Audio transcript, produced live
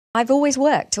I've always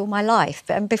worked all my life,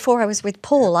 and before I was with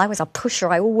Paul, I was a pusher.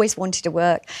 I always wanted to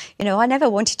work. You know, I never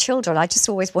wanted children. I just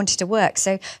always wanted to work.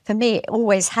 So for me, it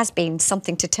always has been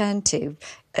something to turn to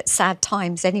at sad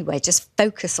times anyway, just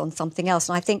focus on something else.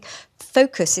 And I think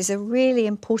focus is a really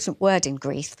important word in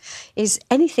grief. Is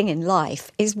anything in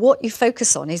life is what you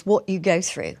focus on, is what you go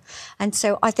through. And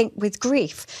so I think with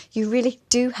grief, you really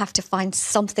do have to find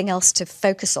something else to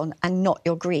focus on and not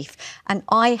your grief. And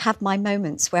I have my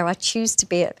moments where I choose to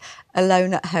be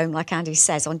alone at home, like Andy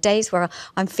says, on days where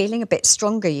I'm feeling a bit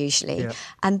stronger usually. Yeah.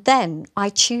 And then I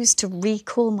choose to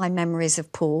recall my memories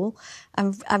of Paul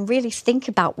and really think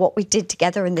about what we did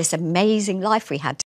together in this amazing life we had